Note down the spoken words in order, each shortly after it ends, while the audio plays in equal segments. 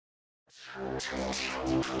Hello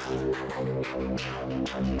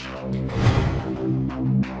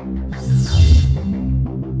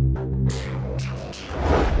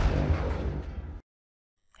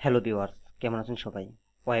viewers, কেমন আছেন সবাই?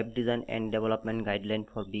 Web design and development guideline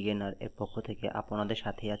for beginner এর পক্ষ থেকে আপনাদের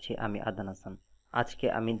সাথে আছি আমি আদান হাসান। আজকে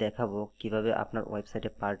আমি দেখাবো কিভাবে আপনার ওয়েবসাইটে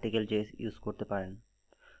পার্টিকেল.js ইউজ করতে পারেন।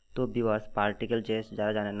 তো ভিউয়ার্স, পার্টিকেল.js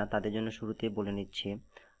যারা জানেন না তাদের জন্য শুরুতেই বলে নিচ্ছি,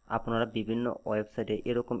 আপনারা বিভিন্ন ওয়েবসাইটে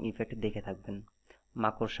এরকম ইফেক্ট দেখে থাকবেন।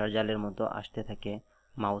 মাকড়সার জালের মতো আসতে থাকে,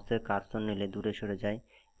 মাউসের কার্সর নিলে দূরে সরে যায়।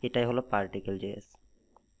 এটাই হলো পার্টিকেল.js।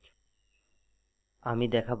 আমি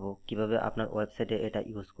দেখাবো কিভাবে আপনার ওয়েবসাইটে এটা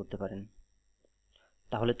ইউজ করতে পারেন।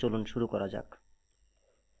 তাহলে চলুন শুরু করা যাক।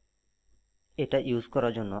 এটা ইউজ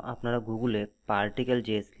করার জন্য আপনারা গুগলে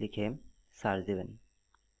particle.js লিখে সার্চ দেবেন।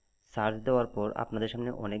 সার্চ দেওয়ার পর আপনাদের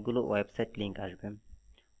সামনে অনেকগুলো ওয়েবসাইট লিংক আসবে।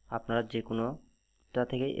 আপনারা যে কোনোটা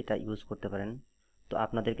থেকে এটা ইউজ করতে পারেন। তো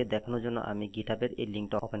আপনাদেরকে দেখানোর জন্য আমি গিটহাবের এই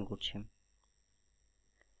লিঙ্কটা ওপেন করছি।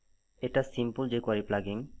 এটা সিম্পল যে কোয়ারি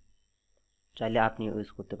প্লাগইন, চাইলে আপনি ইউজ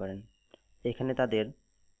করতে পারেন। এখানে তাদের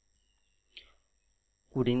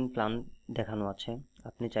কোডিং প্ল্যান দেখানো আছে,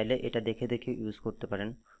 আপনি চাইলে এটা দেখে ইউজ করতে পারেন,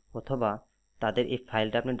 অথবা তাদের এই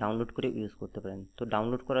ফাইলটা আপনি ডাউনলোড করে ইউজ করতে পারেন। তো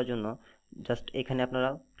ডাউনলোড করার জন্য জাস্ট এখানে আপনারা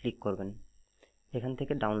ক্লিক করবেন, এখান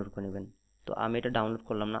থেকে ডাউনলোড করে নেবেন। তো আমি এটা ডাউনলোড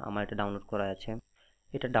করলাম না, আমার এটা ডাউনলোড করা আছে।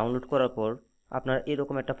 এটা ডাউনলোড করার পর আপনারা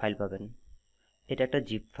এরকম একটা ফাইল পাবেন। এটা একটা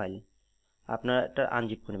জিপ ফাইল, আপনারা এটা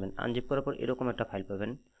আনজিপ করে নেবেন। আনজিপ করার পর এরকম একটা ফাইল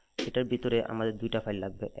পাবেন। এটার ভিতরে আমাদের দুইটা ফাইল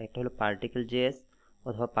লাগবে, একটা হলো particle.js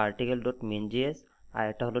অথবা particle.main.js, আর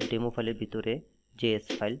একটা হলো ডেমো ফাইলের ভিতরে জেএস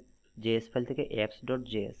ফাইল থেকে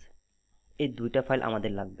apps.js। এই দুইটা ফাইল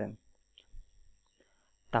আমাদের লাগবে।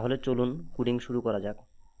 তাহলে চলুন কোডিং শুরু করা যাক।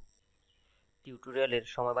 টিউটোরিয়ালের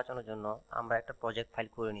সময় বাঁচানোর জন্য আমরা একটা প্রজেক্ট ফাইল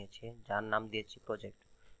করে নিয়েছি, যার নাম দিয়েছি প্রজেক্ট।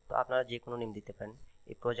 তো আপনারা যে কোনো নেম দিতে পারেন।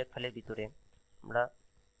 এই প্রজেক্ট ফাইলের ভিতরে আমরা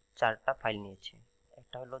চারটা ফাইল নিয়েছি।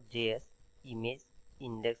 একটা হলো js, image,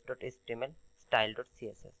 index.html,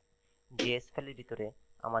 style.css। js ফাইলের ভিতরে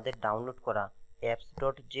আমাদের ডাউনলোড করা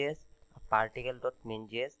apps.js আর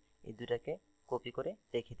particle.main.js এই দুটাকে কপি করে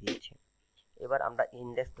রেখে দিয়েছি। এবার আমরা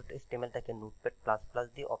index.htmlটাকে নোটপ্যাড প্লাস প্লাস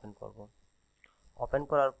দিয়ে ওপেন করব। ওপেন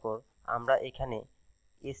করার পর আমরা এখানে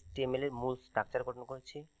HTML এর মূল স্ট্রাকচার গঠন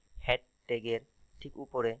করেছি। হেড ট্যাগের ঠিক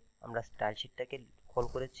উপরে আমরা স্টাইল শিটটাকে কল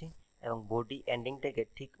করেছি, এবং বডি এন্ডিং ট্যাগের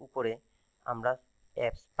ঠিক উপরে আমরা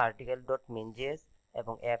apps particle.main.js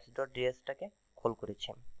এবং apps.js-টাকে কল করেছি।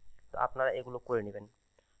 তো আপনারা এগুলো করে নেবেন।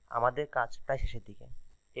 আমাদের কাজ প্রায় শেষের দিকে।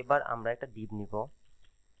 এবার আমরা একটা ডিভ নিব,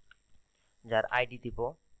 যার আইডি দিব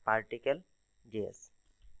particle.js।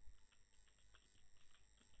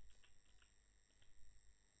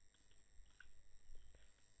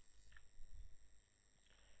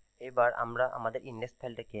 এবার আমরা আমাদের ইন্ডেক্স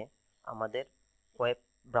ফাইলটাকে আমাদের ওয়েব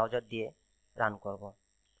ব্রাউজার দিয়ে রান করব।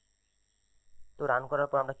 তো রান করার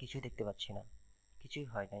পর আমরা কিছুই দেখতে পাচ্ছি না, কিছুই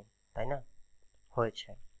হয় নাই, তাই না? হয়েছে,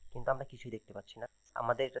 কিন্তু আমরা কিছুই দেখতে পাচ্ছি না।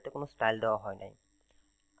 আমাদের এটাতে কোনো স্টাইল দেওয়া হয় নাই।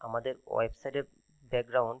 আমাদের ওয়েবসাইটের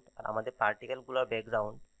ব্যাকগ্রাউন্ড আর আমাদের পার্টিকেলগুলোর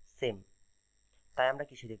ব্যাকগ্রাউন্ড সেম, তাই আমরা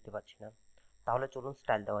কিছুই দেখতে পাচ্ছি না। তাহলে চলুন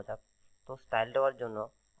স্টাইল দেওয়া যাক। তো স্টাইল দেওয়ার জন্য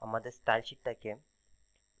আমাদের স্টাইল শিটটাকে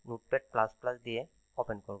নোটপ্যাড প্লাস প্লাস দিয়ে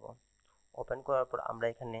ওপেন করব। ওপেন করার পর আমরা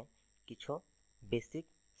এখানে কিছু বেসিক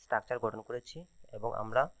স্ট্রাকচার গঠন করেছি, এবং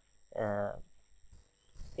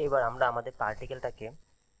এবার আমরা আমাদের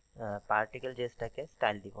particle.js-টাকে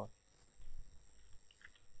স্টাইল দিব।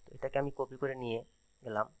 তো এটাকে আমি কপি করে নিয়ে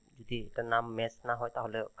গেলাম। যদি এটার নাম ম্যাচ না হয়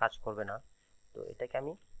তাহলে কাজ করবে না। তো এটাকে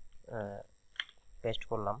আমি পেস্ট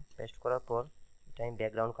করলাম। পেস্ট করার পর এটা আমি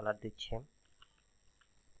ব্যাকগ্রাউন্ড কালার দিচ্ছি,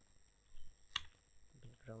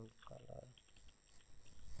 ব্যাকগ্রাউন্ড কালার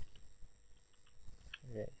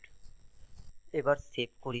রেড। এবার সেভ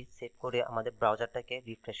করি। সেভ করে আমাদের ব্রাউজারটাকে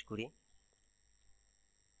রিফ্রেশ করি।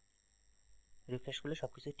 রিফ্রেশ করলে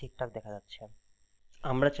সবকিছু ঠিকঠাক দেখা যাচ্ছে।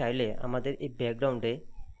 আমরা চাইলে আমাদের এই ব্যাকগ্রাউন্ডে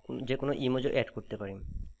যে কোনো ইমেজও অ্যাড করতে পারি।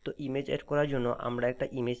 তো ইমেজ অ্যাড করার জন্য আমরা একটা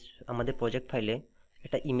ইমেজ, আমাদের প্রজেক্ট ফাইলে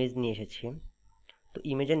একটা ইমেজ নিয়ে এসেছি। তো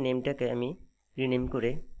ইমেজের নেমটাকে আমি রিনেম করে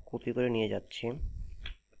কপি করে নিয়ে যাচ্ছি।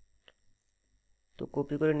 তো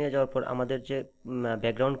কপি করে নিয়ে যাওয়ার পর আমাদের যে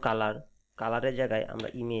ব্যাকগ্রাউন্ড কালারের জায়গায় আমরা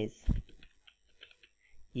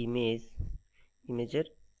ইমেজের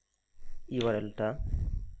ইউআরএলটা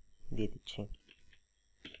দিয়ে দিচ্ছি।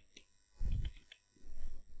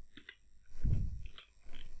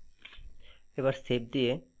 এবার সেভ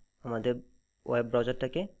দিয়ে আমাদের ওয়েব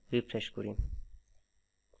ব্রাউজারটাকে রিফ্রেশ করি।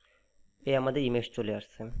 আমাদের ইমেজ চলে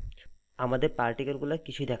আসছে। আমাদের পার্টিকেলগুলো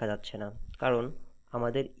কিছুই দেখা যাচ্ছে না, কারণ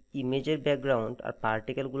আমাদের ইমেজের ব্যাকগ্রাউন্ড আর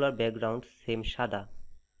পার্টিকেলগুলোর ব্যাকগ্রাউন্ড সেম সাদা,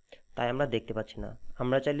 তাই আমরা দেখতে পাচ্ছি না।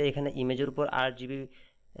 আমরা চাইলে এখানে ইমেজের উপর RGB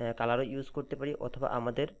কালারও ইউজ করতে পারি, অথবা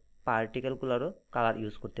আমাদের পার্টিকেলগুলোরও কালার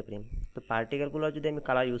ইউজ করতে পারি। তো পার্টিকেলগুলোর যদি আমি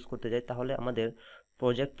কালার ইউজ করতে যাই, তাহলে আমাদের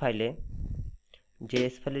প্রজেক্ট ফাইলে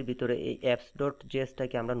জেএস ফাইলের ভিতরে এই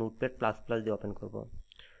apps.js-টাকে আমরা নোটপ্যাড প্লাস প্লাস দিয়ে ওপেন করব।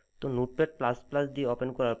 তো নোটপ্যাড প্লাস প্লাস দিয়ে ওপেন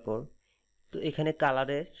করার পর তো এখানে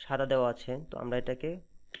কালারে সাদা দেওয়া আছে, তো আমরা এটাকে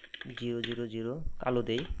 000 কালো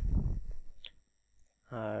দেই।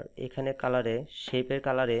 আর এখানে কালারে শেপের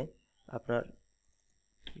কালারে আপনার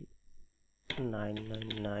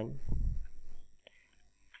 999।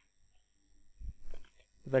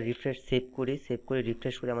 এবার সেভ করে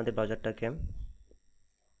রিফ্রেশ করি আমাদের ব্রাউজারটাকে।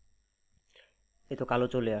 এই তো কালো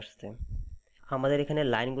চলে আসছে। আমাদের এখানে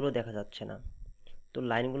লাইনগুলো দেখা যাচ্ছে না। তো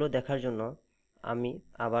লাইনগুলো দেখার জন্য আমি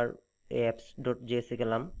আবার apps.js এ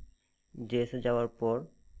গেলাম। js এ যাওয়ার পর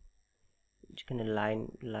যেখানে লাইন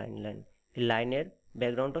লাইন লাইন এই লাইনের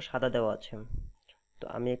ব্যাকগ্রাউন্ডটা সাদা দেওয়া আছে, তো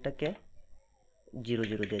আমি এটাকে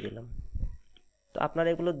 00 দিয়ে দিলাম। তো আপনারা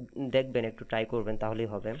এগুলো দেখবেন, একটু ট্রাই করবেন, তাহলেই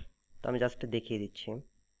হবে। তো আমি জাস্ট দেখিয়ে দিচ্ছি।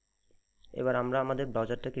 এবার আমরা আমাদের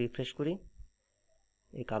ব্রাউজারটাকে রিফ্রেশ করি,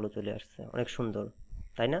 এই কালো চলে আসছে, অনেক সুন্দর,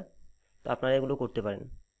 তাই না? তো আপনারা এগুলো করতে পারেন।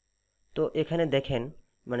 তো এখানে দেখেন,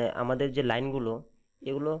 মানে আমাদের যে লাইনগুলো,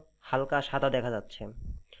 এগুলো হালকা সাদা দেখা যাচ্ছে।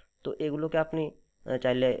 তো এগুলোকে আপনি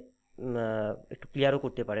চাইলে একটু ক্লিয়ারও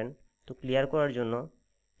করতে পারেন। তো ক্লিয়ার করার জন্য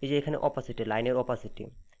এই যে এখানে অপাসিটি, লাইনের অপাসিটি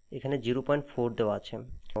এখানে 0.4 দেওয়া আছে,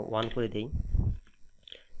 1 করে দেই,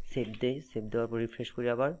 সেভ দেওয়ার পর রিফ্রেশ করি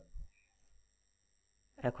আবার।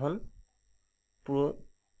 এখন পুরো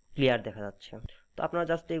ক্লিয়ার দেখা যাচ্ছে। তো আপনারা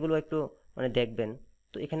জাস্ট এগুলো একটু মানে দেখবেন।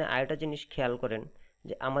 তো এখানে আরেকটা জিনিস খেয়াল করেন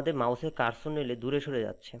যে আমাদের মাউসের কার্সর নিলে দূরে সরে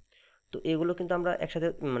যাচ্ছে। তো এগুলো কিন্তু আমরা একসাথে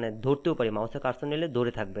মানে ধরতেও পারি, মাউসের কার্সর নিলে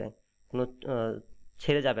ধরে থাকবে, কোনো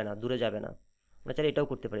ছেড়ে যাবে না, দূরে যাবে না। আমরা চাইলে এটাও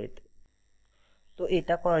করতে পারি। তো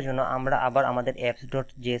এটা করার জন্য আমরা আবার আমাদের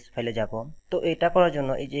apps.js ফাইলে যাব। তো এটা করার জন্য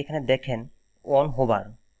এই যে এখানে দেখেন অন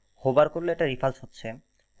হোভার করলে এটা রিফালস হচ্ছে,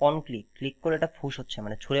 অন ক্লিক করলে এটা ফুশ হচ্ছে,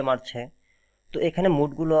 মানে ছুঁড়ে মারছে। তো এখানে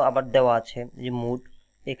মুডগুলো আবার দেওয়া আছে, যে মুড,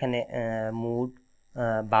 এখানে মুড,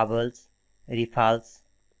 বাবলস, রিফালস,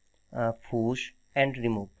 ফুশ অ্যান্ড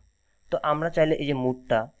রিমুভ। তো আমরা চাইলে এই যে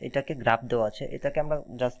মুডটা, এটাকে গ্রাফ দেওয়া আছে, এটাকে আমরা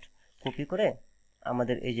জাস্ট কপি করে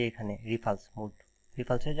আমাদের এই যে এখানে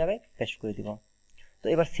রিফালসের জায়গায় পেস্ট করে দিব। তো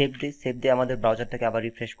এবার সেভ দিয়ে আমাদের ব্রাউজারটাকে আবার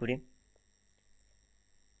রিফ্রেশ করি।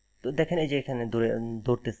 তো দেখেন এই যে এখানে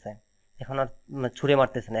ধরতেছে, এখন আর ছুঁড়ে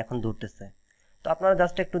মারতেছে না, এখন ধরতেছে। তো আপনারা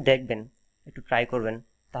জাস্ট একটু দেখবেন, একটু ট্রাই করবেন,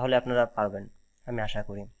 তাহলে আপনারা পারবেন, আমি আশা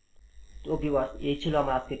করি। তো ভিউয়ার্স, এই ছিল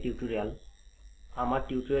আমার আজকের টিউটোরিয়াল। আমার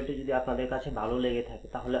টিউটোরিয়ালটি যদি আপনাদের কাছে ভালো লেগে থাকে,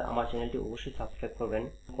 তাহলে আমার চ্যানেলটি অবশ্যই সাবস্ক্রাইব করবেন,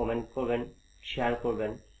 কমেন্ট করবেন, শেয়ার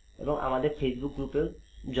করবেন, এবং আমাদের ফেসবুক গ্রুপেও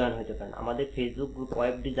জয়েন হতে পারেন। আমাদের Facebook group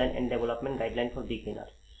web design and development guideline for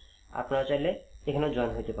beginners, আপনারা চাইলে এখানেও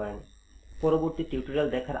জয়েন হতে পারেন। পরবর্তী টিউটোরিয়াল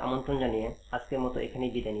দেখার আমন্ত্রণ জানিয়ে আজকের মতো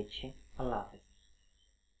এখানেই বিদায় নিচ্ছি। আল্লাহ হাফেজ।